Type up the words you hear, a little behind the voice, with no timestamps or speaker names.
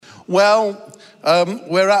Well,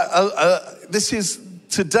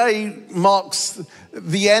 today marks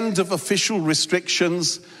the end of official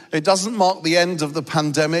restrictions. It doesn't mark the end of the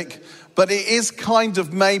pandemic, but it is kind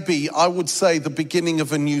of maybe, I would say, the beginning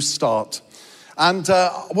of a new start. And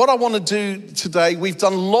what I want to do today, we've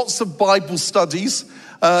done lots of Bible studies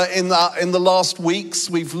in the last weeks.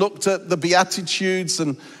 We've looked at the Beatitudes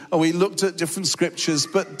and we looked at different scriptures.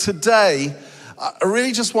 But today, I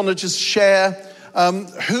really just want to share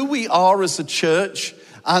who we are as a church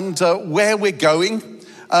and where we're going.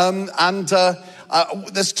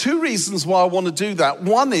 There's two reasons why I want to do that.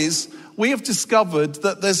 One is we have discovered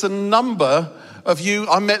that there's a number of you.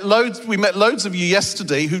 We met loads of you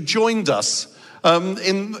yesterday who joined us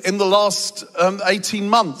in the last 18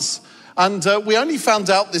 months. And we only found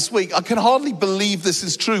out this week, I can hardly believe this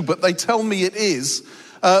is true, but they tell me it is,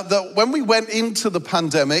 that when we went into the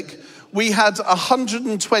pandemic, we had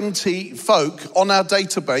 120 folk on our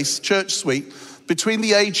database, Church Suite, between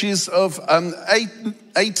the ages of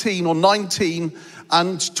 18 or 19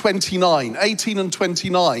 and 29. 18 and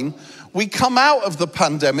 29. We come out of the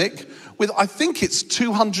pandemic with, I think it's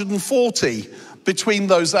 240 between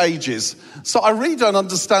those ages. So I really don't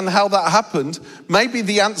understand how that happened. Maybe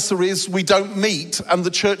the answer is we don't meet and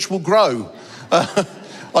the church will grow.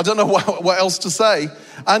 I don't know what else to say.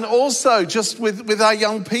 And also just with our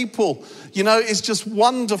young people, it's just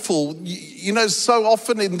wonderful. So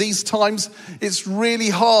often in these times, it's really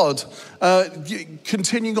hard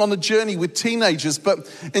continuing on a journey with teenagers. But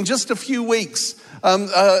in just a few weeks,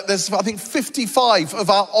 there's, I think, 55 of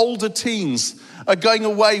our older teens are going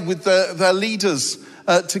away with their leaders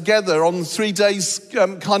together on 3 days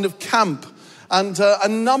kind of camp. And a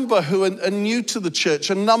number who are new to the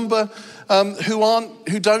church, a number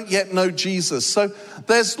who don't yet know Jesus. So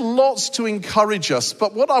there's lots to encourage us.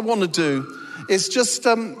 But what I want to do is just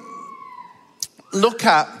look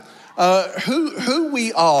at who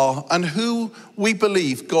we are and who we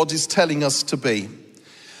believe God is telling us to be.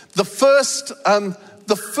 The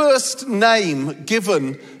first name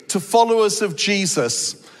given to followers of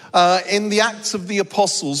Jesus in the Acts of the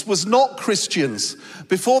Apostles was not Christians.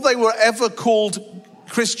 Before they were ever called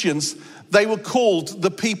Christians, they were called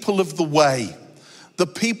the people of the way. The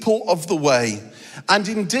people of the way. And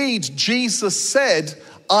indeed, Jesus said,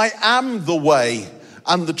 I am the way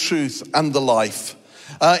and the truth and the life.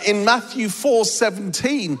 In Matthew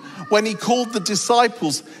 4:17, when he called the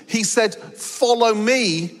disciples, he said, follow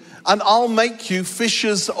me and I'll make you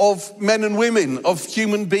fishers of men and women, of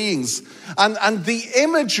human beings. And the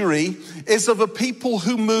imagery is of a people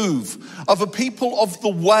who move, of a people of the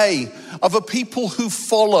way, of a people who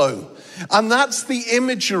follow. And that's the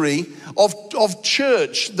imagery of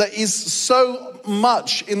church that is so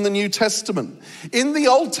much in the New Testament. In the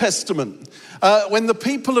Old Testament, when the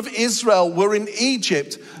people of Israel were in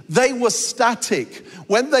Egypt, they were static.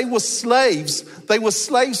 When they were slaves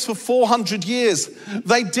for 400 years.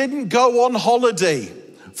 They didn't go on holiday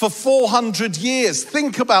for 400 years.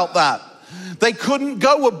 Think about that. They couldn't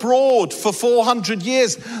go abroad for 400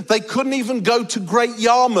 years. They couldn't even go to Great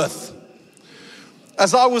Yarmouth.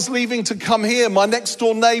 As I was leaving to come here, my next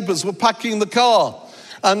door neighbors were packing the car.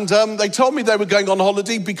 And they told me they were going on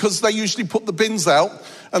holiday because they usually put the bins out.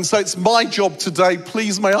 And so it's my job today,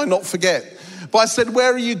 please may I not forget. But I said,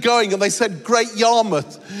 where are you going? And they said, Great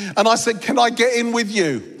Yarmouth. And I said, can I get in with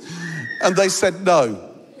you? And they said, no.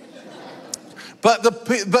 But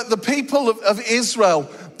the people of Israel,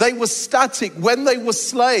 they were static. When they were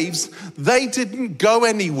slaves, they didn't go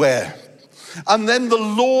anywhere. And then the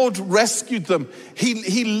Lord rescued them.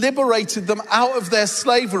 He liberated them out of their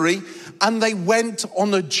slavery, and they went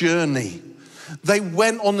on a journey. They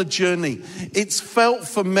went on a journey. It's felt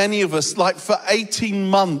for many of us like for 18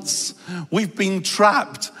 months we've been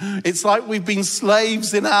trapped. It's like we've been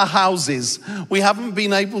slaves in our houses. We haven't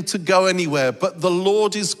been able to go anywhere. But the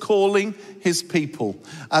Lord is calling his people,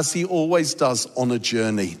 as he always does, on a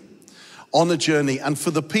journey. On a journey. And for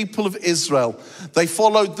the people of Israel, they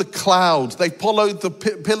followed the cloud. They followed the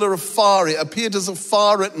pillar of fire. It appeared as a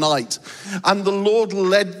fire at night. And the Lord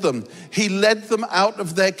led them. He led them out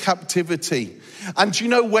of their captivity. And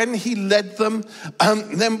when he led them,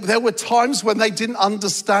 then there were times when they didn't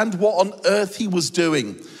understand what on earth he was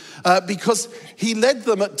doing. Because he led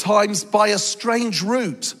them at times by a strange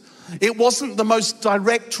route. It wasn't the most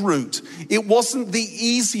direct route. It wasn't the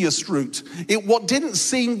easiest route. It didn't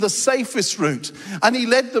seem the safest route. And he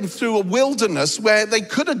led them through a wilderness where they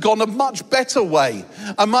could have gone a much better way,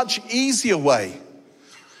 a much easier way.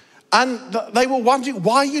 And they were wondering,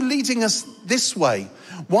 why are you leading us this way?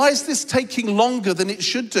 Why is this taking longer than it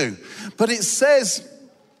should do? But it says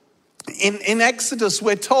In Exodus,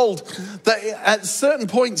 we're told that at certain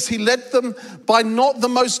points he led them by not the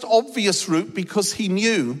most obvious route, because he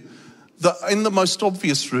knew that in the most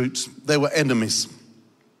obvious route there were enemies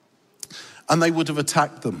and they would have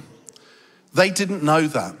attacked them. They didn't know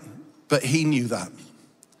that, but he knew that.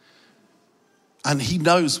 And he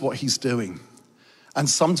knows what he's doing. And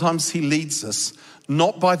sometimes he leads us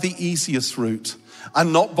not by the easiest route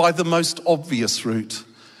and not by the most obvious route,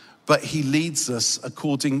 but he leads us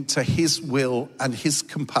according to his will and his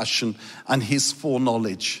compassion and his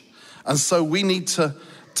foreknowledge. And so we need to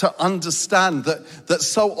understand that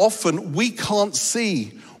so often we can't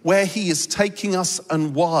see where he is taking us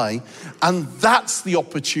and why. And that's the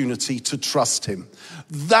opportunity to trust him.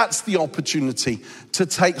 That's the opportunity to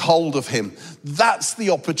take hold of him. That's the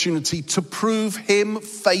opportunity to prove him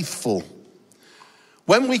faithful.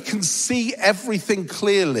 When we can see everything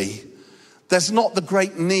clearly, there's not the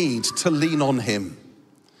great need to lean on him.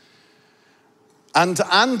 And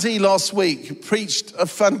Andy last week preached a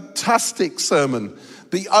fantastic sermon,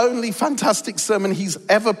 the only fantastic sermon he's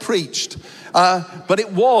ever preached. But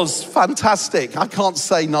it was fantastic. I can't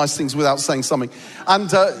say nice things without saying something. And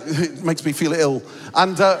it makes me feel ill.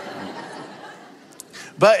 And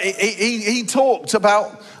but he talked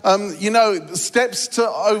about, steps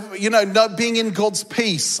to, being in God's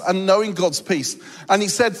peace and knowing God's peace. And he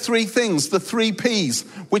said three things, the 3 Ps,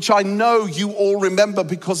 which I know you all remember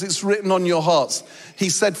because it's written on your hearts. He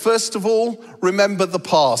said, first of all, remember the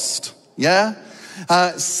past. Yeah?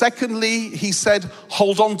 Secondly, he said,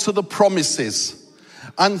 hold on to the promises.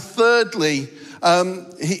 And thirdly,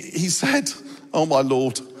 he said, oh my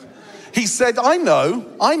Lord. He said, I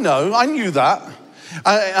knew that.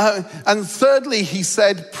 And thirdly, he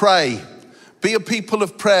said, pray. Be a people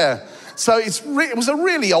of prayer. So it was a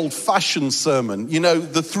really old-fashioned sermon,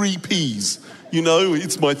 the 3 Ps.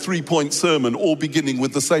 It's my 3-point sermon, all beginning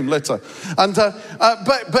with the same letter. And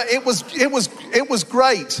but it was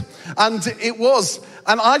great, and it was.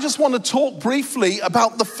 And I just want to talk briefly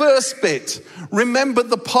about the first bit. Remember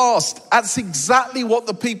the past. That's exactly what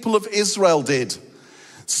the people of Israel did.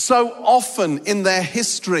 So often in their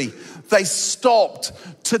history, they stopped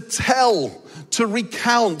to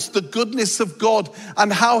recount the goodness of God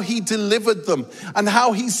and how he delivered them and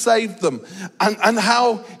how he saved them and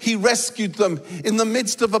how he rescued them in the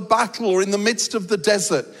midst of a battle or in the midst of the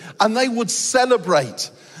desert. And they would celebrate.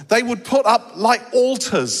 They would put up like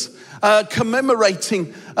altars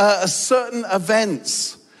commemorating certain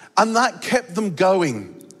events. And that kept them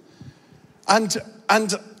going. And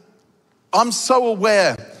I'm so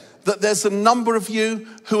aware that there's a number of you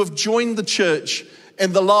who have joined the church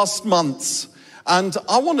in the last months. And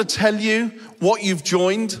I want to tell you what you've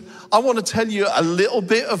joined. I want to tell you a little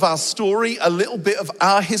bit of our story, a little bit of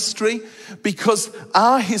our history, because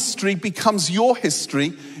our history becomes your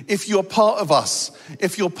history if you're part of us,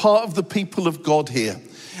 if you're part of the people of God here.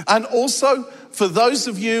 And also for those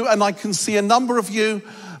of you, and I can see a number of you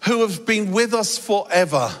who have been with us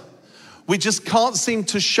forever, we just can't seem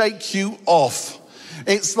to shake you off.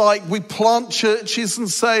 It's like we plant churches and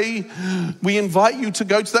say, we invite you to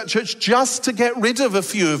go to that church just to get rid of a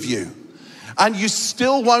few of you. And you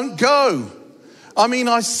still won't go. I mean,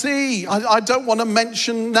 I don't want to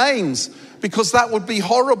mention names because that would be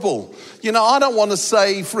horrible. I don't want to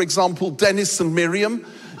say, for example, Dennis and Miriam.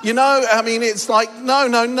 It's like,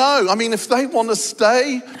 no. I mean, if they want to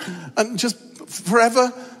stay and just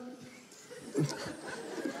forever.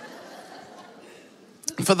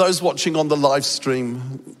 For those watching on the live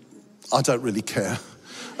stream, I don't really care.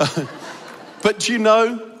 But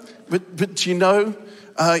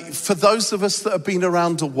for those of us that have been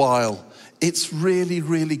around a while, it's really,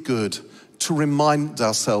 really good to remind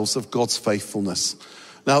ourselves of God's faithfulness.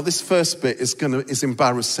 Now, this first bit is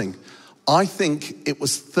embarrassing. I think it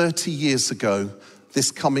was 30 years ago,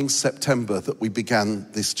 this coming September, that we began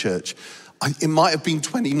this church. It might have been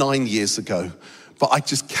 29 years ago. But I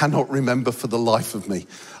just cannot remember for the life of me.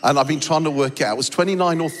 And I've been trying to work it out. It was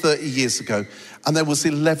 29 or 30 years ago. And there was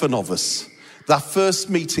 11 of us. That first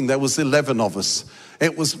meeting, there was 11 of us.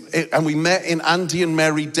 And we met in Andy and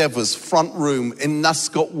Mary Devers' front room in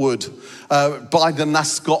Nascot Wood, by the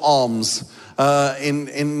Nascot Arms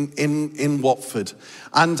in Watford.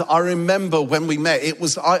 And I remember when we met,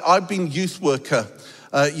 I've been youth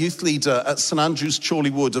leader at St Andrew's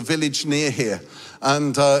Chorley Wood, a village near here.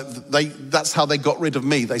 And that's how they got rid of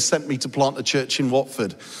me. They sent me to plant a church in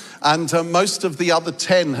Watford. And most of the other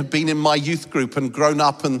 10 had been in my youth group and grown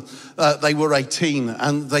up, and they were 18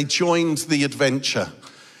 and they joined the adventure.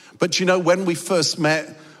 But when we first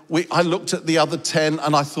met, I looked at the other 10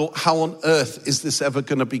 and I thought, how on earth is this ever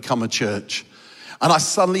going to become a church? And I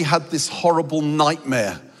suddenly had this horrible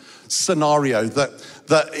nightmare. scenario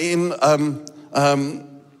that in,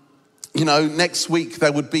 next week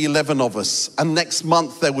there would be 11 of us, and next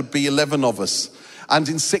month there would be 11 of us, and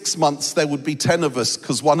in 6 months there would be 10 of us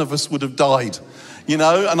because one of us would have died.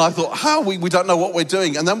 And I thought, we don't know what we're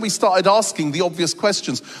doing. And then we started asking the obvious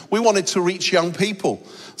questions. We wanted to reach young people.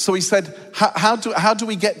 So we said, how do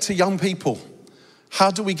we get to young people? How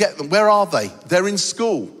do we get them? Where are they? They're in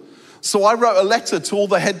school. So I wrote a letter to all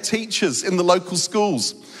the head teachers in the local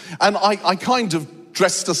schools. And I kind of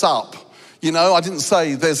dressed us up. I didn't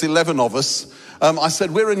say there's 11 of us. I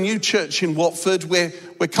said, we're a new church in Watford. We're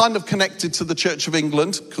kind of connected to the Church of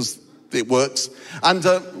England because it works.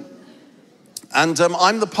 And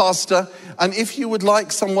I'm the pastor, and if you would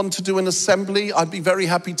like someone to do an assembly, I'd be very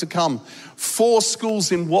happy to come. 4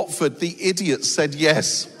 schools in Watford, the idiots said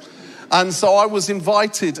yes. And so I was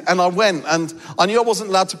invited, and I went, and I knew I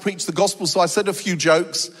wasn't allowed to preach the gospel, so I said a few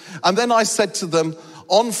jokes. And then I said to them,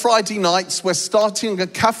 on Friday nights, we're starting a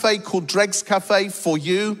cafe called Dregs Cafe for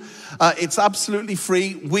you. It's absolutely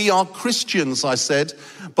free. We are Christians, I said,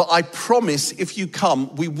 but I promise if you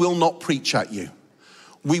come, we will not preach at you.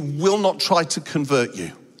 We will not try to convert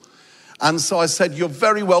you. And so I said, you're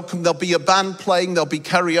very welcome. There'll be a band playing, there'll be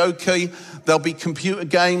karaoke, there'll be computer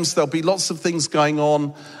games, there'll be lots of things going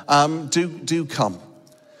on. Do come.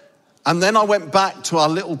 And then I went back to our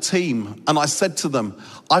little team and I said to them,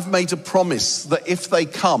 I've made a promise that if they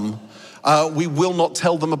come, we will not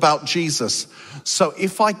tell them about Jesus. So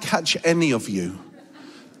if I catch any of you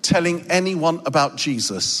telling anyone about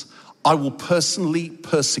Jesus, I will personally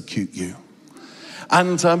persecute you.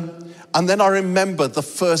 And then I remember the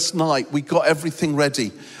first night we got everything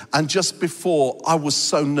ready. And just before, I was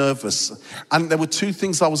so nervous. And there were 2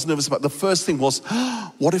 things I was nervous about. The first thing was,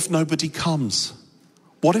 what if nobody comes?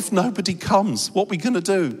 What if nobody comes? What are we going to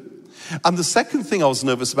do? And the second thing I was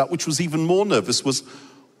nervous about, which was even more nervous, was,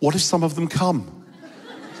 what if some of them come?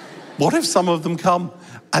 What if some of them come?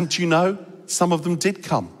 And some of them did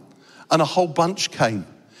come. And a whole bunch came.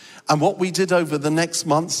 And what we did over the next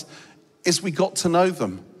months is we got to know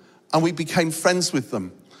them and we became friends with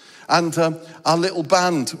them. And our little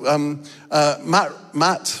band,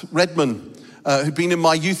 Matt Redman, who'd been in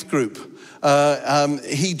my youth group,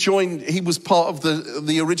 he was part of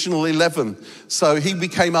the original 11. So he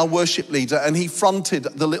became our worship leader and he fronted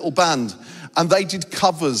the little band. And they did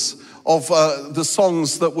covers of the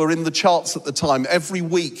songs that were in the charts at the time. Every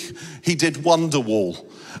week he did Wonderwall,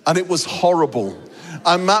 and it was horrible.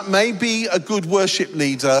 And Matt may be a good worship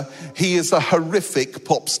leader, he is a horrific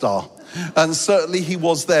pop star. And certainly he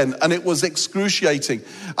was then, and it was excruciating.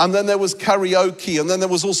 And then there was karaoke, and then there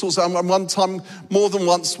was all sorts of, one time, more than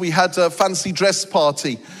once, we had a fancy dress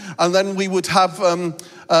party. And then we would have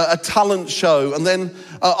a talent show. And then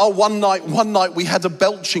one night we had a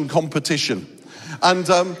belching competition. And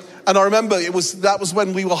I remember that was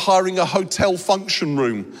when we were hiring a hotel function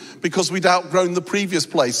room because we'd outgrown the previous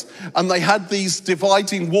place. And they had these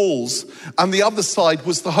dividing walls, and the other side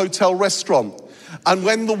was the hotel restaurant. And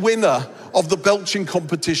when the winner of the belching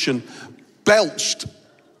competition belched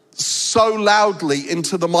so loudly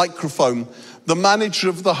into the microphone, the manager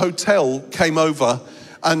of the hotel came over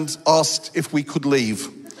and asked if we could leave,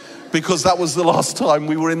 because that was the last time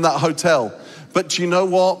we were in that hotel. But do you know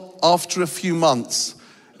what? After a few months,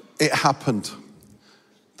 it happened.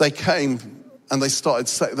 They came and they started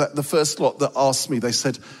saying that the first lot that asked me, they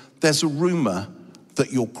said, there's a rumor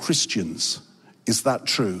that you're Christians. Is that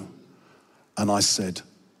true? And I said,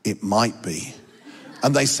 it might be.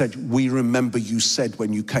 And they said, we remember you said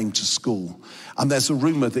when you came to school. And there's a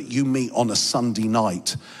rumor that you meet on a Sunday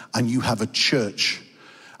night and you have a church.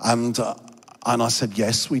 And I said,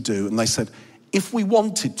 yes, we do. And they said, if we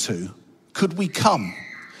wanted to, could we come?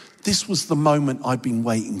 This was the moment I'd been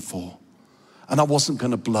waiting for. And I wasn't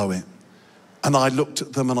going to blow it. And I looked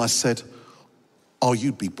at them and I said, oh,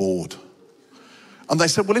 you'd be bored. And they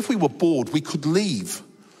said, well, if we were bored, we could leave.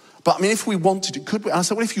 But I mean, if we wanted to, could we? And I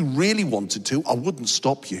said, well, if you really wanted to, I wouldn't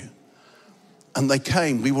stop you. And they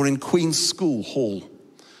came. We were in Queen's School Hall.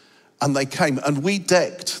 And they came, and we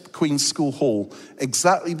decked Queen's School Hall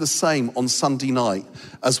exactly the same on Sunday night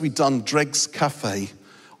as we'd done Dregs Cafe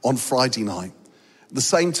on Friday night. The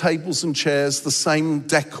same tables and chairs, the same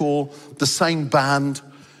decor, the same band.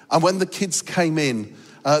 And when the kids came in,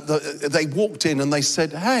 they walked in and they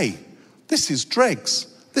said, hey, this is Dregs.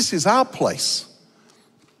 This is our place.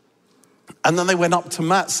 And then they went up to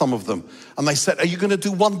Matt, some of them, and they said, are you going to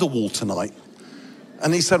do Wonderwall tonight?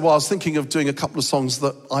 And he said, well, I was thinking of doing a couple of songs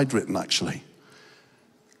that I'd written, actually.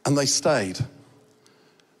 And they stayed.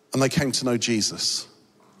 And they came to know Jesus.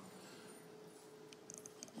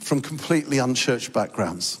 From completely unchurched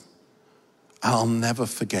backgrounds. And I'll never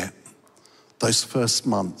forget. those first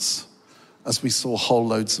months as we saw whole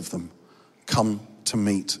loads of them come to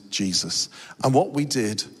meet Jesus. And what we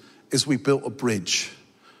did is we built a bridge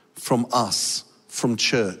from us, from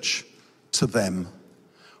church, to them.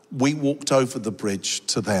 We walked over the bridge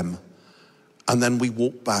to them, and then we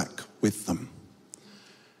walked back with them.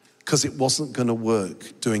 Because it wasn't going to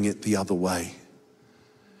work doing it the other way.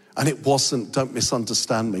 And it wasn't, don't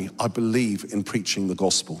misunderstand me, I believe in preaching the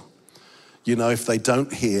gospel. You know, if they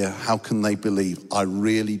don't hear, how can they believe? I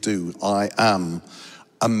really do. I am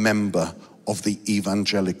a member of the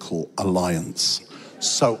Evangelical Alliance.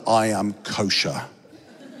 So I am kosher.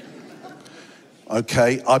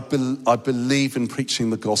 Okay, I believe in preaching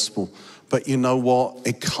the gospel. But you know what?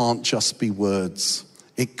 It can't just be words.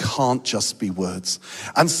 It can't just be words.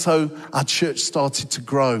 And so our church started to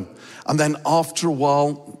grow. And then after a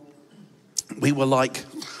while, we were like,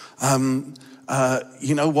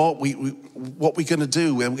 you know what? What we're going to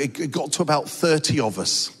do? It got to about 30 of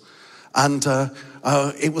us. And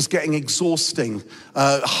it was getting exhausting,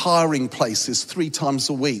 hiring places 3 times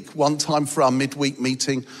a week. One time for our midweek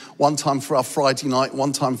meeting, one time for our Friday night,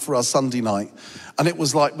 one time for our Sunday night. And it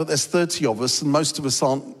was like, but there's 30 of us and most of us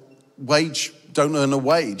don't earn a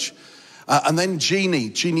wage. And then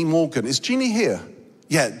Jeannie Morgan. Is Jeannie here?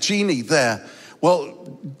 Yeah, Jeannie there.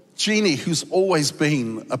 Well, Jeannie, who's always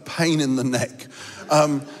been a pain in the neck.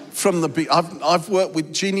 I've worked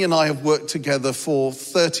with, Jeannie and I have worked together for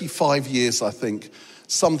 35 years, I think.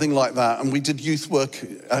 Something like that. And we did youth work,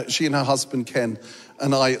 she and her husband Ken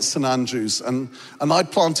and I at St. Andrews. And I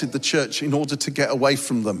planted the church in order to get away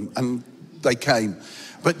from them. And they came.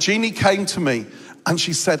 But Jeannie came to me and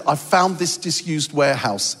she said, I found this disused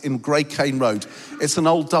warehouse in Grey Cane Road. It's an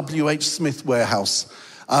old W.H. Smith warehouse.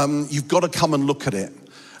 You've got to come and look at it.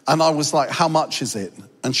 And I was like, how much is it?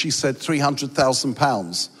 And she said,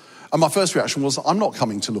 £300,000. And my first reaction was, I'm not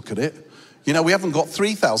coming to look at it. You know, we haven't got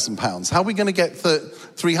 £3,000. How are we going to get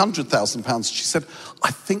 £300,000? She said, I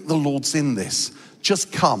think the Lord's in this.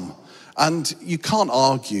 Just come. And you can't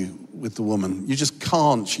argue with the woman. You just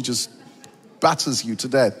can't. She just batters you to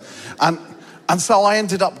death. And so I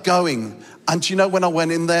ended up going. And you know, when I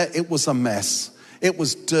went in there, it was a mess. It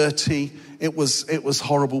was dirty. It was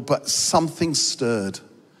horrible, but something stirred.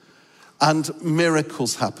 And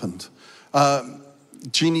miracles happened.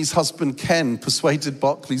 Jeannie's husband, Ken, persuaded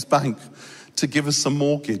Barclays Bank to give us a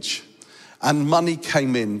mortgage. And money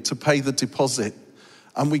came in to pay the deposit.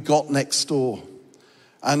 And we got next door.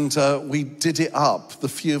 And we did it up, the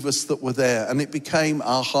few of us that were there. And it became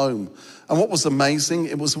our home. And what was amazing,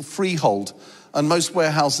 it was a freehold. And most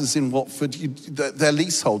warehouses in Watford, they're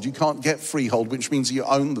leasehold. You can't get freehold, which means you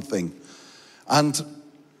own the thing. And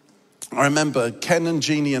I remember Ken and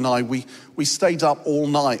Jeannie and I, we stayed up all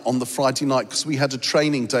night on the Friday night because we had a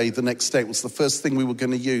training day the next day. It was the first thing we were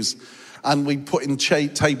going to use. And we put in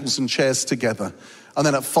tables and chairs together. And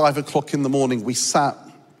then at 5 o'clock in the morning, we sat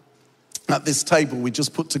at this table we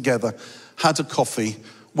just put together, had a coffee,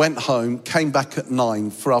 went home, came back at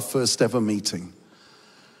 9 for our first ever meeting.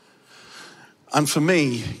 And for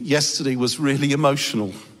me, yesterday was really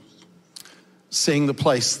emotional. Seeing the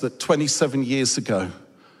place that 27 years ago,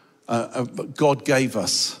 God gave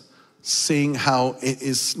us, seeing how it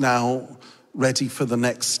is now ready for the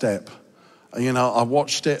next step. You know, I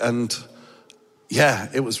watched it and yeah,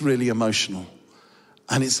 it was really emotional.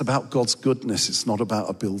 And it's about God's goodness. It's not about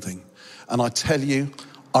a building. And I tell you,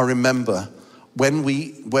 I remember when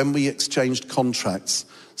we exchanged contracts,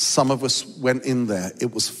 some of us went in there.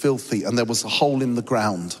 It was filthy and there was a hole in the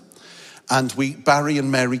ground. And Barry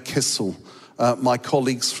and Mary Kissel, my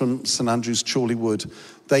colleagues from St. Andrews Chorleywood,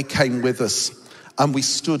 they came with us and we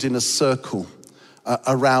stood in a circle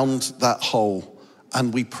around that hole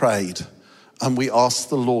and we prayed and we asked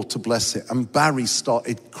the Lord to bless it. And Barry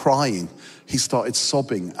started crying. He started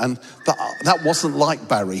sobbing. And that wasn't like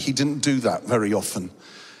Barry. He didn't do that very often.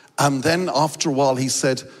 And then after a while he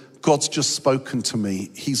said, God's just spoken to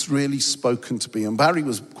me. He's really spoken to me. And Barry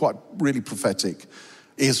was really prophetic.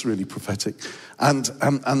 Is really prophetic. And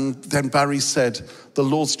then Barry said, the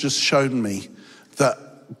Lord's just shown me that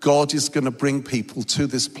God is going to bring people to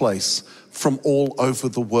this place from all over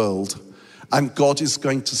the world. And God is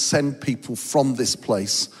going to send people from this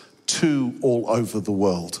place to all over the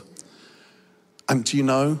world. And do you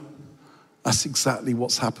know, that's exactly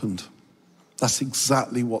what's happened. That's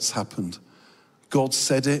exactly what's happened. God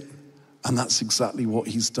said it, and that's exactly what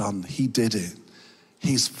he's done. He did it.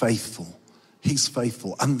 He's faithful. He's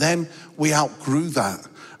faithful. And then we outgrew that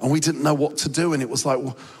and we didn't know what to do. And it was like,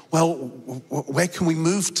 well, where can we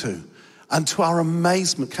move to? And to our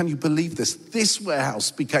amazement, can you believe this? This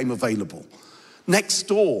warehouse became available. Next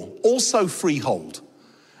door, also freehold.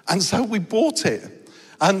 And so we bought it,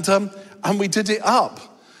 and we did it up.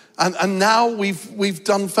 And now we've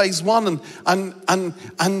done phase one, and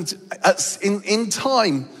in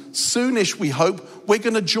time, soonish we hope, we're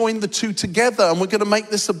going to join the two together, and we're going to make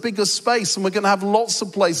this a bigger space, and we're going to have lots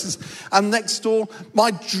of places. And next door,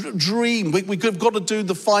 my dream, we've got to do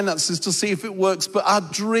the finances to see if it works, but our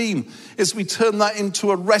dream is we turn that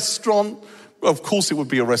into a restaurant. Of course it would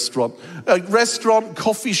be a restaurant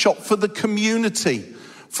coffee shop for the community,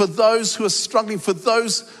 for those who are struggling, for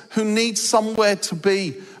those who need somewhere to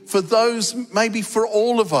be, for those, maybe for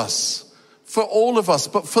all of us,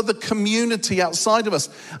 but for the community outside of us.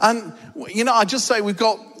 And, I just say we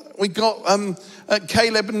got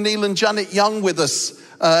Caleb and Neil and Janet Young with us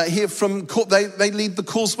here from, they lead the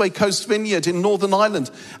Causeway Coast Vineyard in Northern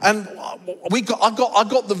Ireland. And I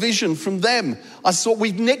got the vision from them. I saw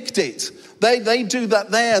we've nicked it. They do that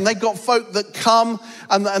there, and they got folk that come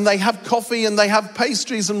and they have coffee and they have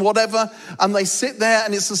pastries and whatever, and they sit there,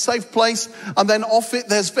 and it's a safe place. And then off it,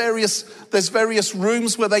 there's various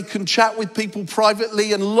rooms where they can chat with people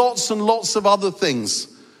privately, and lots of other things.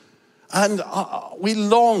 And we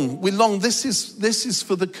long. This is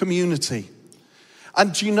for the community.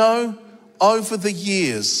 And do you know, over the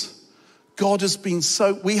years, God has been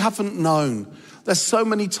we haven't known. There's so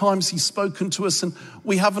many times he's spoken to us and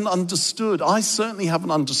we haven't understood. I certainly haven't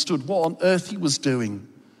understood what on earth he was doing.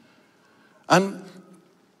 And,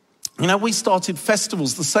 we started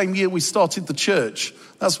festivals the same year we started the church.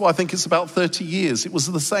 That's why I think it's about 30 years. It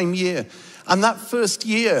was the same year. And that first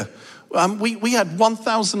year, we had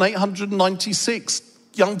 1,896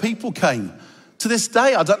 young people came. To this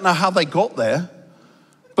day, I don't know how they got there,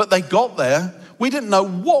 but they got there. We didn't know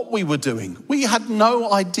what we were doing. We had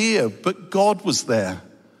no idea, but God was there.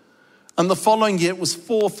 And the following year it was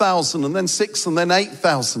 4,000, and then 6,000, and then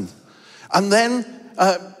 8,000. And then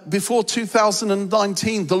before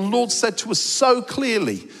 2019, the Lord said to us so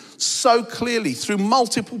clearly through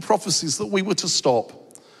multiple prophecies that we were to stop.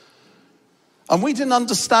 And we didn't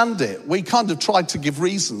understand it. We kind of tried to give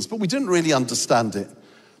reasons, but we didn't really understand it.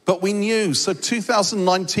 But we knew. So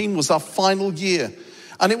 2019 was our final year.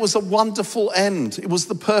 And it was a wonderful end. It was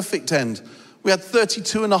the perfect end. We had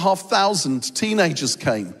 32,500 teenagers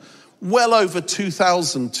came. Well over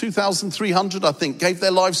 2,300, I think, gave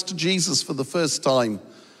their lives to Jesus for the first time.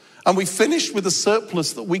 And we finished with a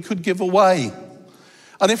surplus that we could give away.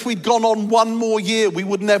 And if we'd gone on one more year, we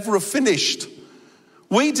would never have finished.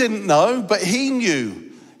 We didn't know, but he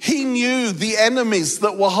knew. He knew the enemies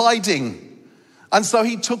that were hiding. And so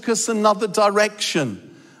he took us another direction.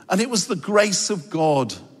 And it was the grace of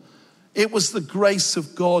God. It was the grace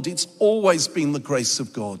of God. It's always been the grace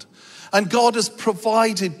of God. And God has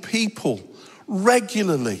provided people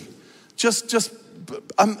regularly, just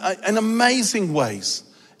in amazing ways,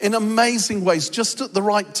 just at the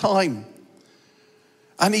right time.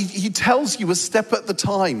 And he tells you a step at the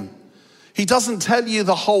time. He doesn't tell you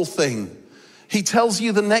the whole thing. He tells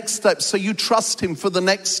you the next step, so you trust him for the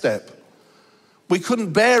next step. We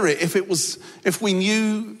couldn't bear it if we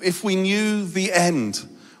knew the end.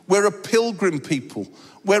 We're a pilgrim people.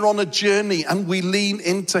 We're on a journey and we lean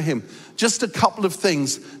into him. Just a couple of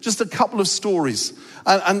things, just a couple of stories.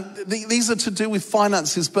 These are to do with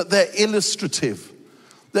finances, but they're illustrative.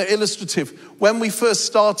 When we first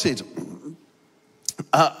started,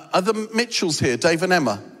 are the Mitchells here, Dave and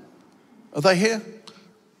Emma? Are they here?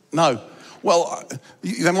 No. Well,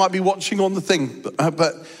 they might be watching on the thing,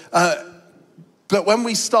 but when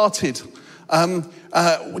we started,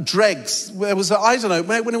 Dregs, there was,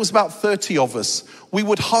 when it was about 30 of us, we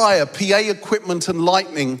would hire PA equipment and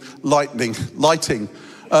lighting, from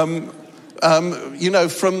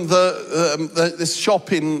this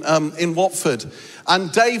shop in Watford.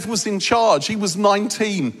 And Dave was in charge. He was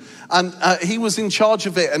 19, and he was in charge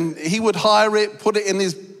of it. And he would hire it, put it in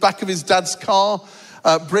his back of his dad's car,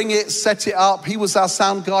 bring it, set it up. He was our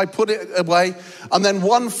sound guy, put it away. And then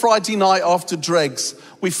one Friday night after Dregs,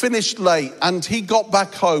 we finished late, and he got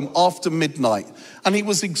back home after midnight, and he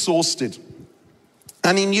was exhausted.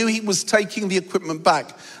 And he knew he was taking the equipment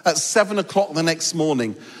back at 7 o'clock the next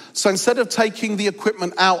morning. So instead of taking the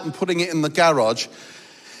equipment out and putting it in the garage,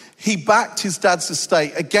 he backed his dad's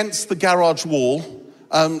estate against the garage wall,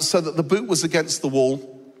 so that the boot was against the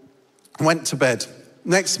wall, went to bed.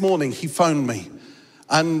 Next morning, he phoned me,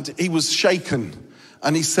 and he was shaken.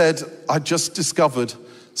 And he said, I just discovered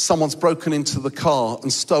someone's broken into the car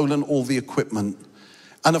and stolen all the equipment.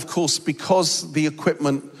 And of course, because the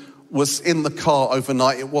equipment was in the car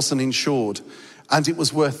overnight, it wasn't insured, and it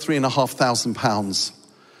was worth £3,500.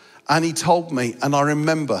 And he told me, and I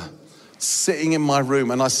remember sitting in my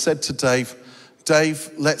room, and I said to Dave,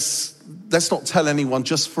 let's let's not tell anyone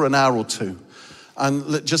just for an hour or two.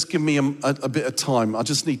 And just give me a bit of time. I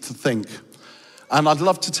just need to think. And I'd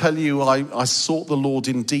love to tell you I sought the Lord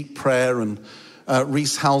in deep prayer, and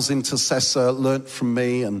Reese Howell's intercessor learnt from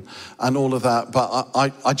me and all of that. But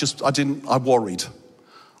I worried.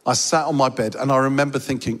 I sat on my bed and I remember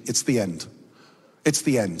thinking, it's the end. It's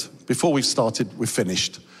the end. Before we've started, we're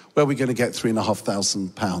finished. Where are we going to get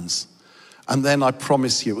 £3,500? And then I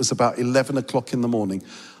promise you, it was about 11 o'clock in the morning.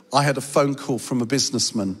 I had a phone call from a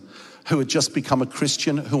businessman who had just become a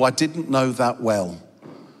Christian, who I didn't know that well.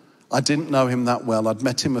 I didn't know him that well. I'd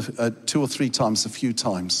met him 2 or 3 times, a few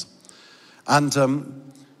times. And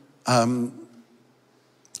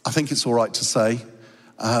I think it's all right to say,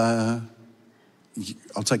 I'll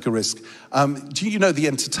take a risk. Do you know the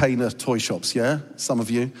Entertainer toy shops, yeah? Some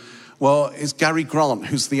of you? Well, it's Gary Grant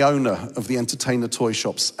who's the owner of the Entertainer toy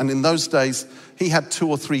shops. And in those days, he had 2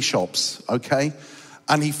 or 3 shops, okay?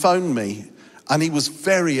 And he phoned me, and he was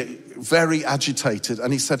very, very agitated.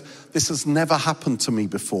 And he said, this has never happened to me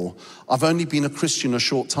before. I've only been a Christian a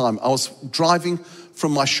short time. I was driving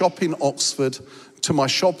from my shop in Oxford to my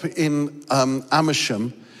shop in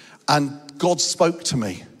Amersham, and God spoke to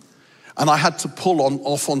me. And I had to pull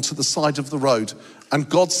off onto the side of the road. And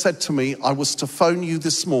God said to me, I was to phone you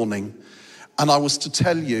this morning, and I was to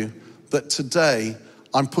tell you that today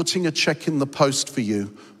I'm putting a check in the post for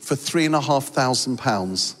you for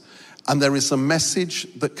 £3,500. And there is a message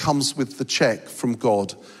that comes with the check from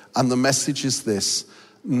God. And the message is this: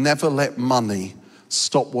 never let money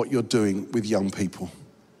stop what you're doing with young people.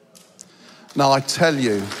 Now I tell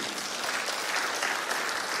you,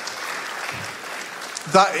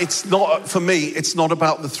 that it's not, for me, it's not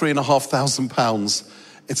about the £3,500.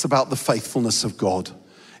 It's about the faithfulness of God.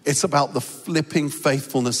 It's about the flipping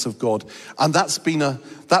faithfulness of God. And that's been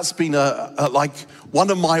like one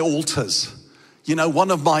of my altars. You know,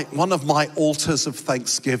 one of my altars of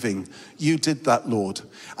thanksgiving. You did that, Lord.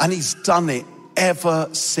 And he's done it ever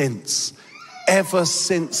since. Ever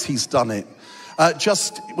since he's done it.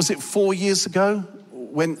 Was it 4 years ago?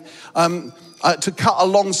 When, to cut a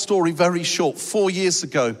long story very short, 4 years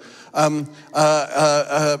ago, a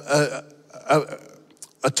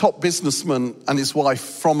top businessman and his wife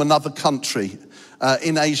from another country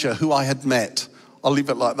in Asia who I had met, I'll leave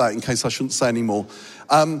it like that in case I shouldn't say any more.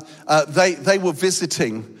 They were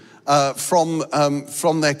visiting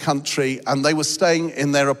from their country, and they were staying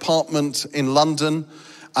in their apartment in London,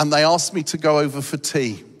 and they asked me to go over for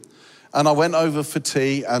tea. And I went over for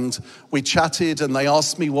tea, and we chatted, and they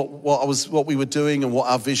asked me what we were doing and what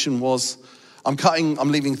our vision was. I'm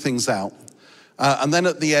leaving things out. And then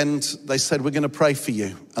at the end, they said, we're going to pray for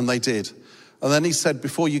you. And they did. And then he said,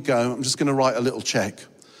 before you go, I'm just going to write a little check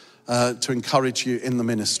to encourage you in the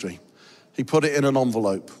ministry. He put it in an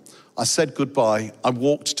envelope. I said goodbye. I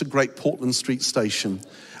walked to Great Portland Street Station.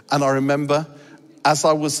 And I remember, as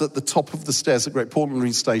I was at the top of the stairs at Great Portland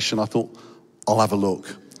Street Station, I thought, I'll have a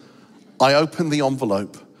look. I opened the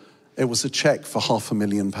envelope. It was a check for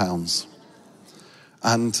 £500,000.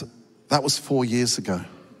 And that was 4 years ago.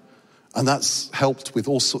 And that's helped with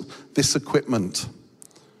also this equipment.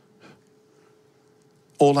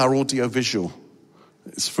 All our audio visual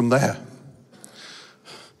is from there.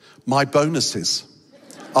 My bonuses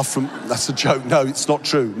are from, that's a joke. No, it's not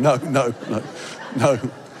true. No.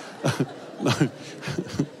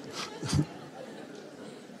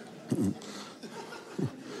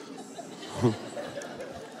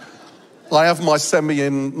 I have my semi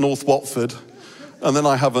in North Watford, and then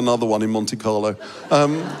I have another one in Monte Carlo.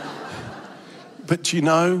 But you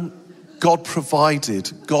know, God provided.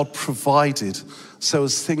 So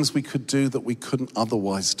as things we could do that we couldn't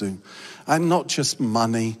otherwise do. And not just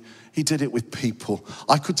money, he did it with people.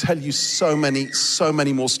 I could tell you so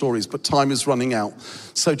many more stories, but time is running out.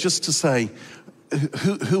 So just to say,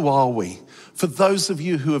 who are we? For those of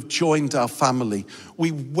you who have joined our family,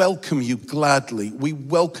 we welcome you gladly.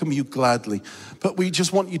 But we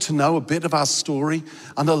just want you to know a bit of our story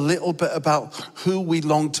and a little bit about who we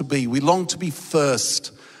long to be. We long to be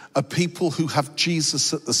first, a people who have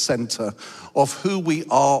Jesus at the center of who we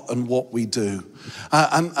are and what we do.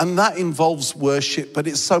 And that involves worship, but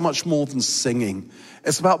it's so much more than singing.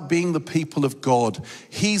 It's about being the people of God.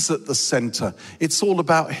 He's at the center. It's all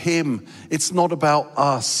about him. It's not about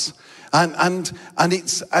us. And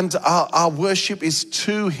our worship is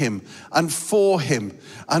to him and for him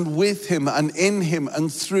and with him and in him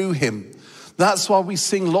and through him. That's why we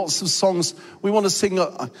sing lots of songs. We want to sing,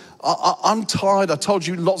 I'm tired, I told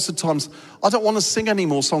you lots of times, I don't want to sing any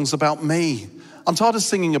more songs about me. I'm tired of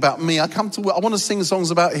singing about me. I want to sing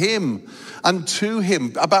songs about him and to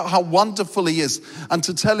him, about how wonderful he is, and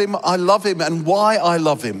to tell him I love him and why I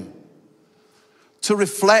love him. to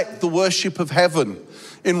reflect the worship of heaven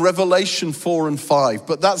in Revelation 4 and 5.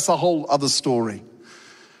 But that's a whole other story.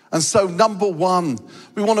 And so, number one,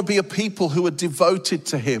 we want to be a people who are devoted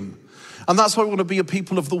to him. And that's why we want to be a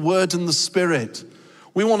people of the word and the spirit.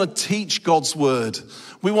 We want to teach God's word.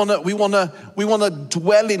 We want to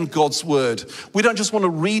dwell in God's word. We don't just want to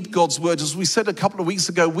read God's word. As we said a couple of weeks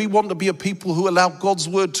ago, we want to be a people who allow God's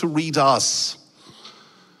word to read us.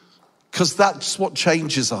 Because that's what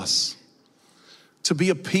changes us. To be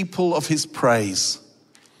a people of his praise.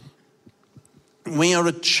 We are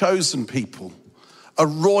a chosen people, a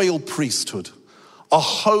royal priesthood, a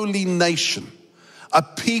holy nation, a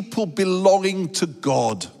people belonging to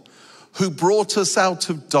God, who brought us out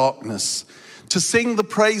of darkness to sing the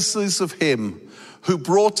praises of him who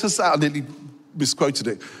brought us out, I nearly misquoted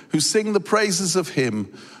it, who sing the praises of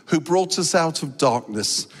him who brought us out of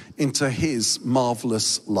darkness into his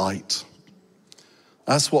marvelous light.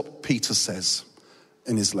 That's what Peter says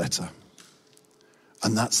in his letter.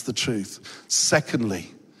 And that's the truth.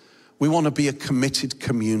 Secondly, we want to be a committed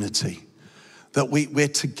community, that we're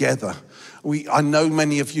together. I know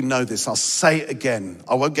many of you know this. I'll say it again.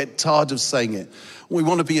 I won't get tired of saying it. We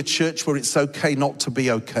want to be a church where it's okay not to be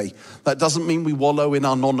okay. That doesn't mean we wallow in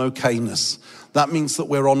our non-okayness. That means that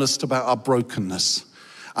we're honest about our brokenness.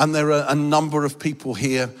 And there are a number of people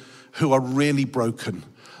here who are really broken.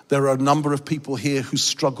 There are a number of people here who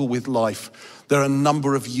struggle with life. There are a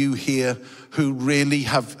number of you here who really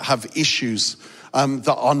have issues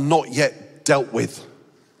that are not yet dealt with.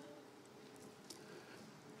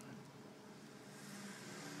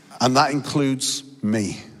 And that includes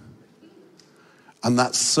me. And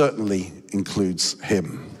that certainly includes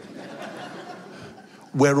him.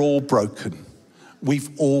 We're all broken. We've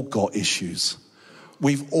all got issues.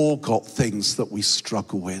 We've all got things that we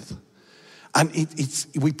struggle with. And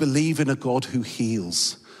we believe in a God who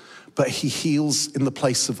heals, but he heals in the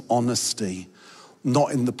place of honesty,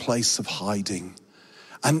 not in the place of hiding.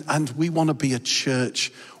 And we want to be a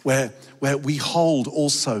church where we hold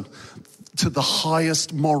also to the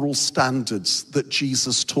highest moral standards that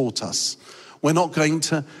Jesus taught us. We're not going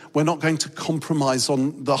to compromise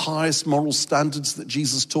on the highest moral standards that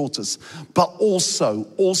Jesus taught us. But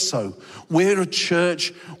also, we're a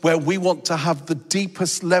church where we want to have the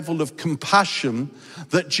deepest level of compassion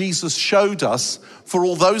that Jesus showed us for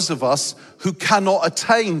all those of us who cannot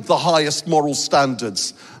attain the highest moral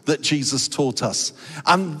standards that Jesus taught us.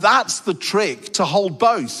 And that's the trick, to hold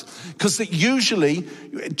both. Because usually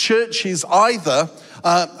churches either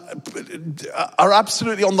are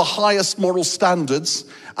absolutely on the highest moral standards,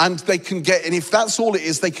 and if that's all it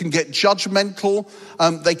is, they can get judgmental,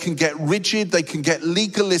 they can get rigid, they can get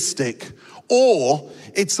legalistic, or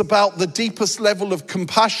it's about the deepest level of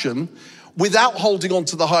compassion without holding on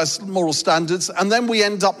to the highest moral standards, and then we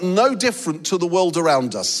end up no different to the world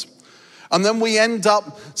around us. And then we end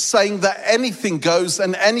up saying that anything goes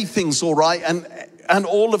and anything's all right and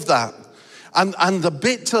all of that. And the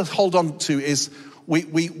bit to hold on to is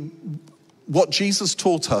what Jesus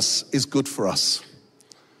taught us is good for us.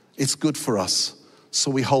 It's good for us.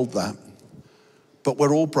 So we hold that. But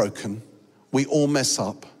we're all broken. We all mess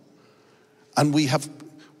up. And we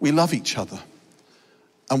love each other.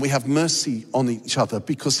 And we have mercy on each other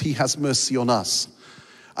because he has mercy on us.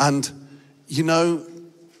 And you know,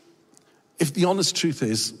 if the honest truth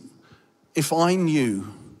is, if I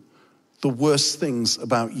knew the worst things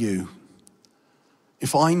about you,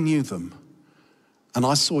 if I knew them and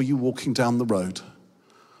I saw you walking down the road,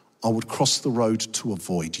 I would cross the road to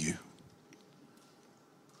avoid you.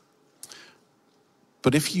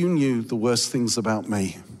 But if you knew the worst things about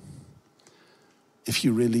me, if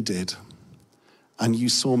you really did, and you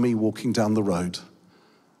saw me walking down the road,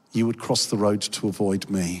 you would cross the road to avoid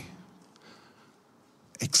me,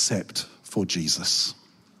 except for Jesus.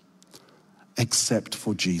 Except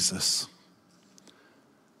for Jesus.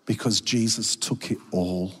 Because Jesus took it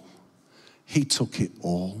all. He took it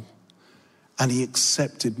all. And he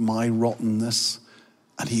accepted my rottenness.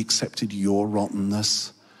 And he accepted your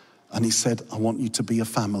rottenness. And he said, I want you to be a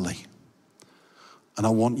family. And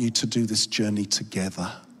I want you to do this journey together.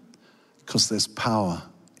 Because there's power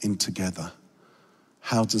in together.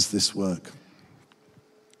 How does this work?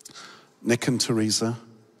 Nick and Teresa,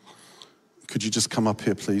 could you just come up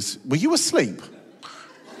here, please? Were you asleep?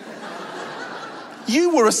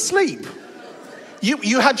 You were asleep.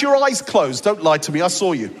 You had your eyes closed. Don't lie to me. I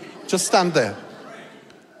saw you. Just stand there.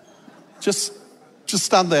 Just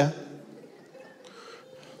stand there.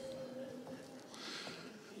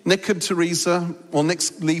 Nick and Teresa, well,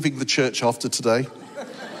 Nick's leaving the church after today.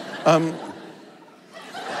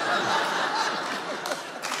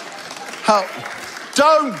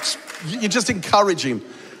 Don't You just encourage him.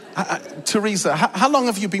 Teresa, how long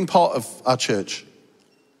have you been part of our church?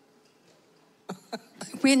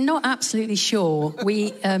 We're not absolutely sure.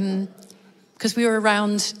 We, because we were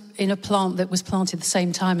around in a plant that was planted the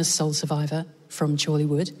same time as Soul Survivor from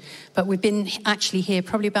Chorleywood. But we've been actually here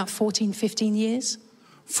probably about 14, 15 years.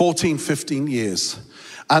 14, 15 years.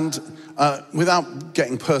 And without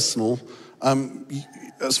getting personal,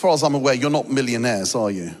 as far as I'm aware, you're not millionaires,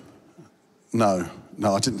 are you? No,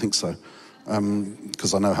 I didn't think so.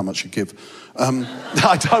 Because I know how much you give.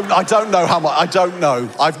 I don't know how much. I don't know.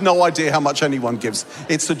 I've no idea how much anyone gives.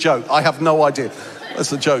 It's a joke. I have no idea.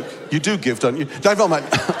 That's a joke. You do give, don't you? Never mind.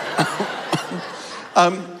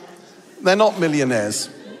 They're not millionaires.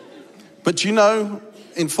 But do you know,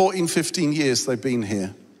 in 14, 15 years they've been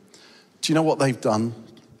here, do you know what they've done?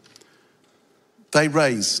 They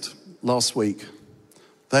raised, last week,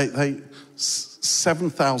 they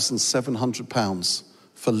 £7,700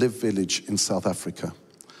 for Live Village in South Africa.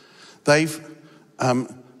 They've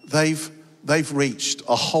reached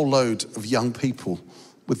a whole load of young people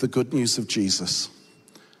with the good news of Jesus.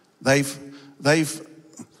 They've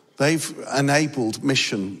enabled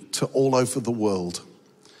mission to all over the world.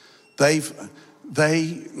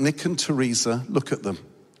 Nick and Teresa, look at them.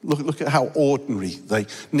 Look at how ordinary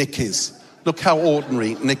Nick is. Look how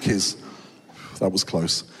ordinary Nick is. That was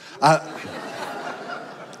close.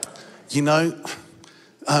 You know,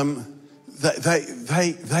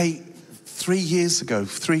 they 3 years ago,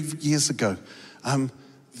 they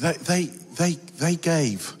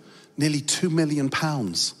gave nearly £2 million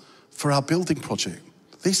for our building project.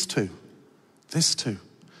 These two.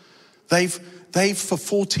 They've for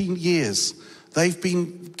 14 years, they've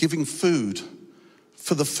been giving food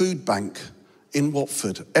for the food bank in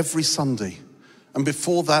Watford every Sunday. And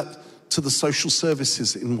before that, to the social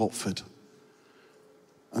services in Watford.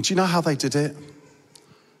 And do you know how they did it?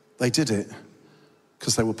 They did it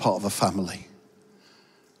because they were part of a family.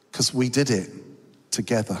 Because we did it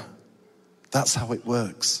together. That's how it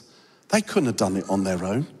works. They couldn't have done it on their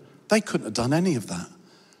own. They couldn't have done any of that.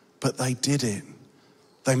 But they did it.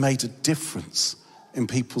 They made a difference in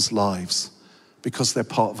people's lives because they're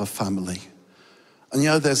part of a family. And you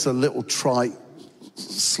know, there's a little trite,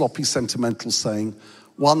 sloppy, sentimental saying,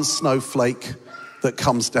 one snowflake that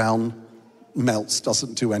comes down, melts,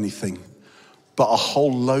 doesn't do anything. But a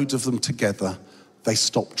whole load of them together, they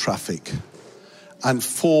stop traffic. And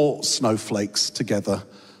 4 snowflakes together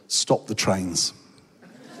stop the trains.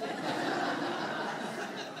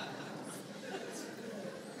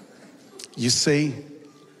 You see,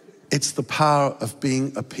 it's the power of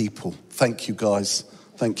being a people. Thank you, guys.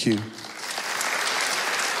 Thank you.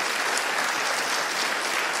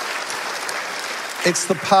 It's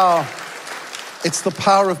the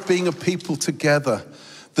power of being a people together.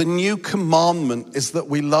 The new commandment is that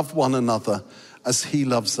we love one another as he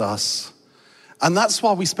loves us. And that's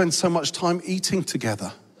why we spend so much time eating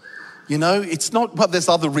together. You know, it's not, but there's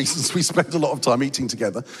other reasons we spend a lot of time eating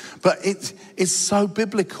together. But it's so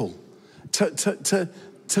biblical to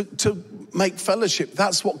make fellowship.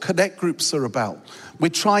 That's what connect groups are about. We're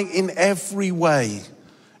trying in every way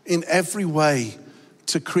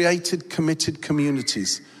to create committed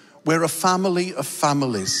communities. We're a family of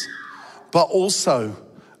families. But also,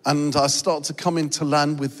 and I start to come into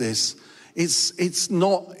land with this, it's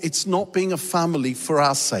not being a family for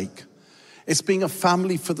our sake. It's being a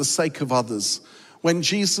family for the sake of others. When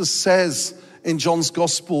Jesus says in John's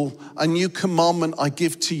Gospel, a new commandment I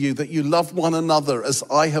give to you, that you love one another as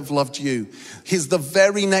I have loved you. The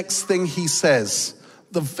very next thing he says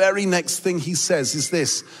is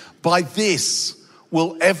this: by this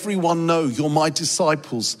will everyone know you're my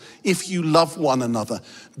disciples if you love one another.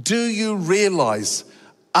 Do you realize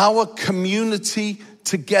our community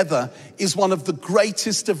together is one of the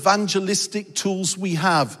greatest evangelistic tools we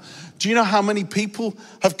have? Do you know how many people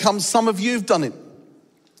have come? Some of you have done it,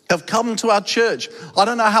 have come to our church. I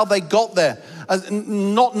don't know how they got there,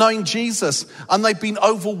 not knowing Jesus, and they've been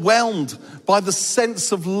overwhelmed by the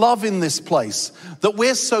sense of love in this place that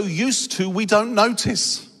we're so used to we don't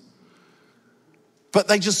notice. But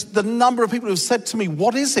the number of people who have said to me,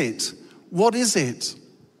 what is it? What is it?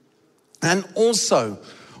 And also,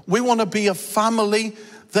 we want to be a family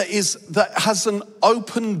that has an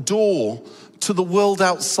open door to the world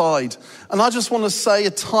outside. And I just want to say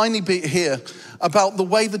a tiny bit here about the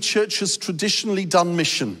way the church has traditionally done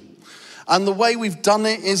mission. And the way we've done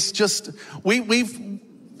it is just,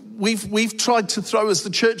 we've tried to throw, as the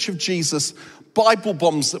Church of Jesus, Bible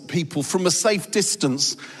bombs at people from a safe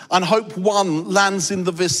distance and hope one lands in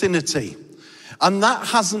the vicinity. And that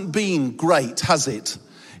hasn't been great, has it?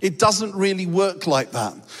 It doesn't really work like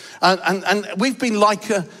that. And we've been like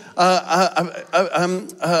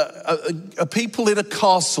people in a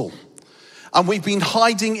castle, and we've been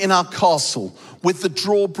hiding in our castle with the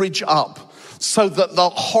drawbridge up, so that the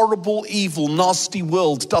horrible, evil, nasty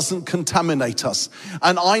world doesn't contaminate us.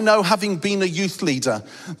 And I know, having been a youth leader,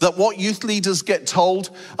 that what youth leaders get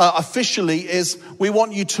told officially is, we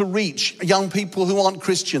want you to reach young people who aren't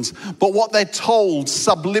Christians. But what they're told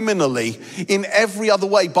subliminally in every other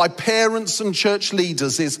way by parents and church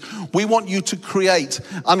leaders is, we want you to create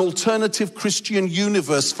an alternative Christian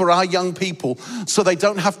universe for our young people, so they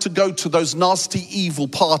don't have to go to those nasty, evil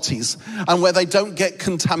parties and where they don't get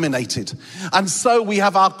contaminated. And so we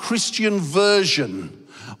have our Christian version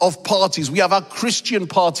of parties. We have our Christian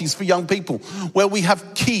parties for young people, where we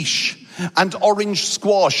have quiche and orange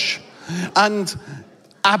squash and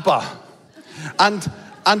ABBA, and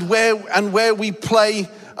where we play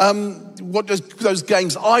those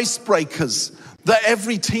games, icebreakers, that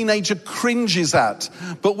every teenager cringes at,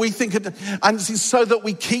 but we think, and it's so that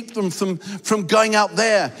we keep them from going out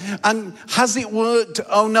there. And has it worked?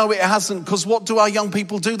 Oh no, it hasn't. Because what do our young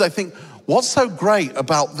people do? They think, what's so great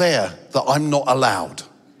about there that I'm not allowed?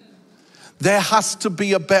 There has to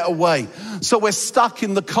be a better way. So we're stuck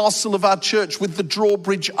in the castle of our church with the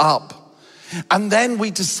drawbridge up. And then we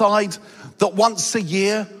decide that once a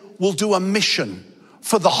year we'll do a mission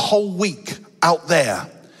for the whole week out there.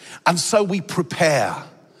 And so we prepare.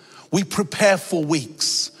 We prepare for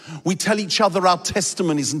weeks. We tell each other our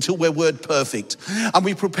testimonies until we're word perfect. And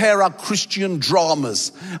we prepare our Christian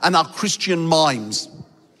dramas and our Christian mimes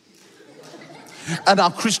and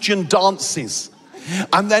our Christian dances.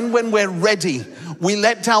 And then when we're ready, we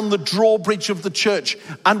let down the drawbridge of the church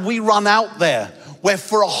and we run out there, where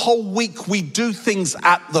for a whole week we do things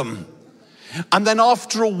at them. And then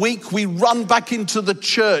after a week, we run back into the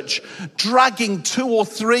church, dragging 2 or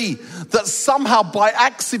 3 that somehow by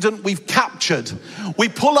accident we've captured. We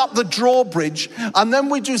pull up the drawbridge, and then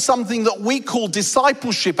we do something that we call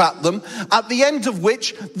discipleship at them, at the end of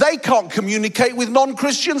which they can't communicate with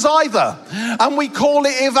non-Christians either. And we call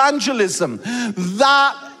it evangelism.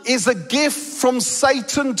 That is a gift from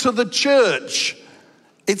Satan to the church.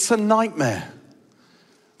 It's a nightmare.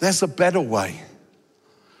 There's a better way.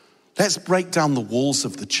 Let's break down the walls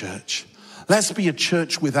of the church. Let's be a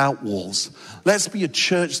church without walls. Let's be a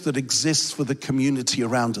church that exists for the community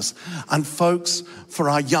around us. And folks, for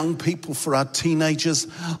our young people, for our teenagers,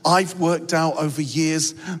 I've worked out over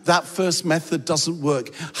years that first method doesn't work.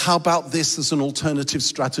 How about this as an alternative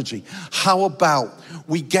strategy? How about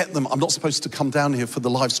we get them? I'm not supposed to come down here for the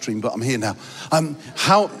live stream, but I'm here now.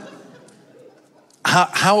 How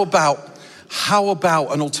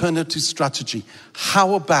about an alternative strategy?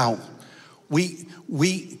 How about we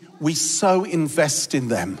so invest in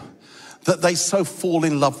them that they so fall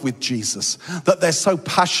in love with Jesus, that they're so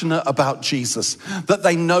passionate about Jesus, that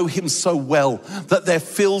they know him so well, that they're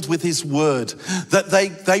filled with his word, that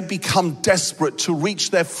they become desperate to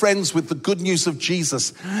reach their friends with the good news of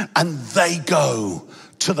Jesus, and they go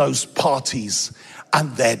to those parties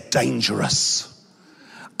and they're dangerous.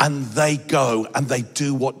 And they go and they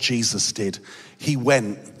do what Jesus did. He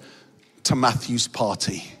went to Matthew's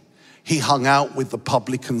party. He hung out with the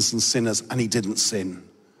publicans and sinners, and he didn't sin,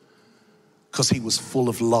 because he was full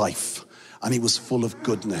of life and he was full of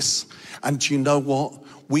goodness. And do you know what?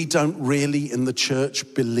 We don't really in the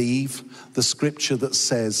church believe the scripture that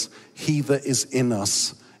says, he that is in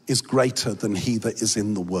us is greater than he that is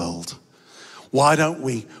in the world. Why don't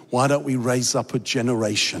we raise up a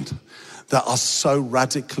generation that are so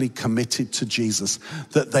radically committed to Jesus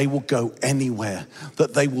that they will go anywhere,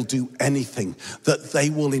 that they will do anything, that they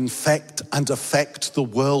will infect and affect the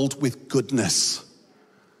world with goodness?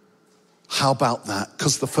 How about that?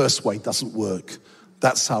 Because the first way doesn't work.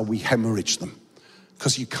 That's how we hemorrhage them,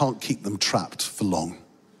 because you can't keep them trapped for long.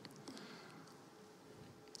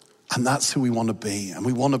 And that's who we want to be. And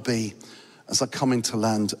we want to be, as I come into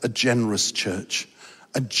land, a generous church.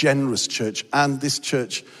 A generous church. And this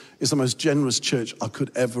church is the most generous church I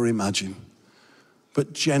could ever imagine.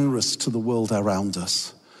 But generous to the world around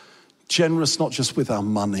us. Generous not just with our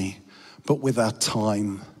money, but with our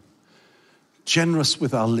time. Generous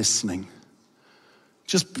with our listening.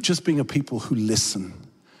 Just being a people who listen.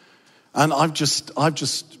 And I've just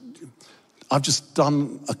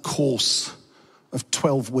done a course of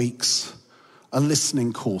 12 weeks, a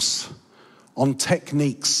listening course on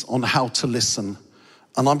techniques on how to listen.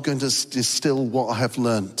 And I'm going to distill what I have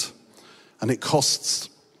learned. And it cost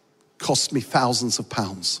me thousands of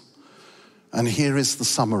pounds. And here is the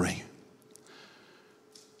summary.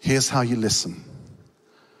 Here's how you listen.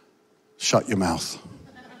 Shut your mouth.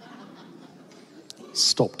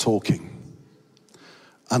 Stop talking.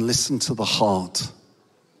 And listen to the heart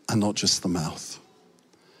and not just the mouth.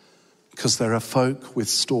 Because there are folk with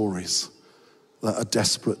stories that are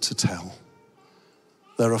desperate to tell.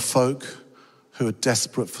 There are folk who are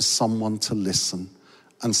desperate for someone to listen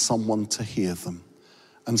and someone to hear them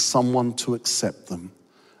and someone to accept them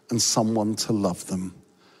and someone to love them.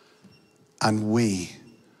 And we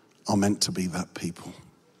are meant to be that people.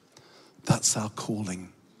 That's our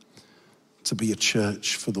calling, to be a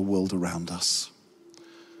church for the world around us,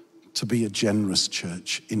 to be a generous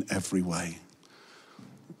church in every way.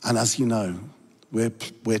 And as you know,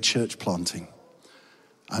 we're church planting,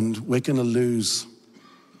 and we're going to lose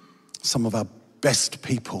some of our best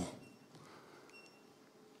people.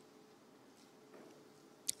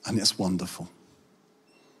 And it's wonderful.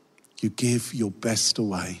 You give your best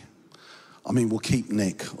away. I mean, we'll keep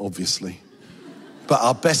Nick, obviously. But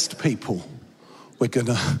our best people, we're going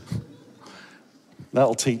to...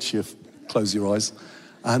 That'll teach you. Close your eyes.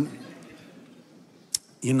 And,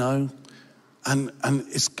 you know, and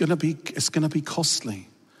it's going to be costly.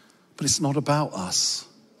 But it's not about us.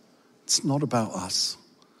 It's not about us.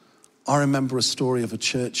 I remember a story of a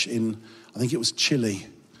church in, I think it was Chile,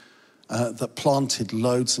 that planted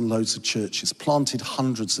loads and loads of churches, planted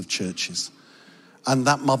hundreds of churches. And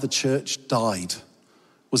that mother church died,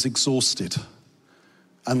 was exhausted.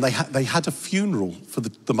 And they had a funeral for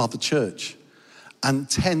the mother church. And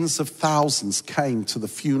tens of thousands came to the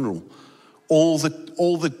funeral. All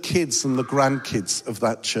the kids and the grandkids of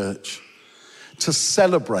that church, to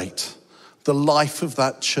celebrate the life of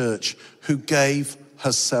that church who gave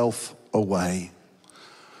herself away.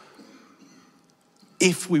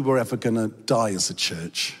 If we were ever going to die as a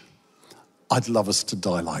church, I'd love us to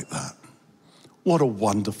die like that. What a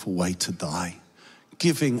wonderful way to die,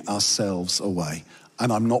 giving ourselves away.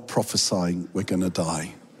 And I'm not prophesying we're going to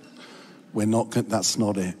die. That's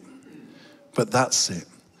not it. But that's it.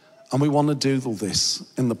 And we want to do all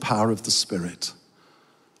this in the power of the Spirit.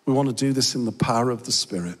 We want to do this in the power of the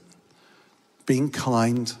Spirit. Being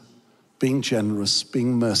kind, being generous,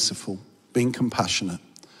 being merciful, being compassionate,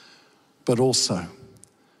 but also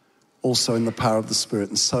in the power of the Spirit.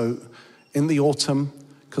 And so in the autumn,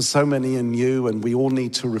 because so many are new and we all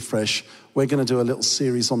need to refresh, we're going to do a little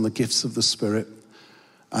series on the gifts of the Spirit.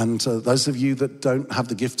 And those of you that don't have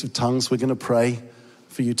the gift of tongues, we're going to pray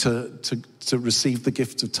for you to receive the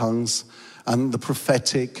gift of tongues and the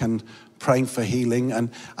prophetic and praying for healing.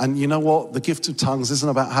 And you know what? The gift of tongues isn't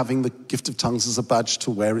about having the gift of tongues as a badge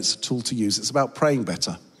to wear. It's a tool to use. It's about praying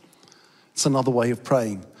better. It's another way of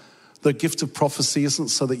praying. The gift of prophecy isn't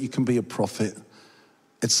so that you can be a prophet.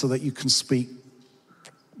 It's so that you can speak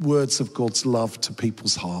words of God's love to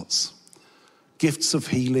people's hearts. Gifts of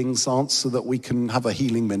healings aren't so that we can have a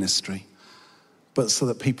healing ministry, but so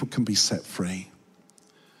that people can be set free.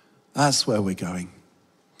 That's where we're going.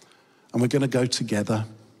 And we're going to go together.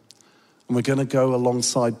 And we're going to go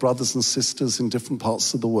alongside brothers and sisters in different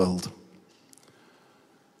parts of the world.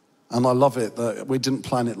 And I love it that we didn't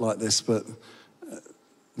plan it like this, but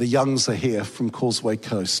the Youngs are here from Causeway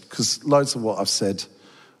Coast, because loads of what I've said,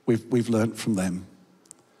 we've learnt from them.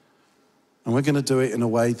 And we're going to do it in a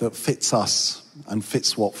way that fits us and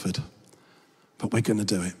fits Watford. But we're going to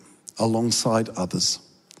do it alongside others.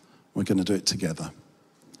 We're going to do it together.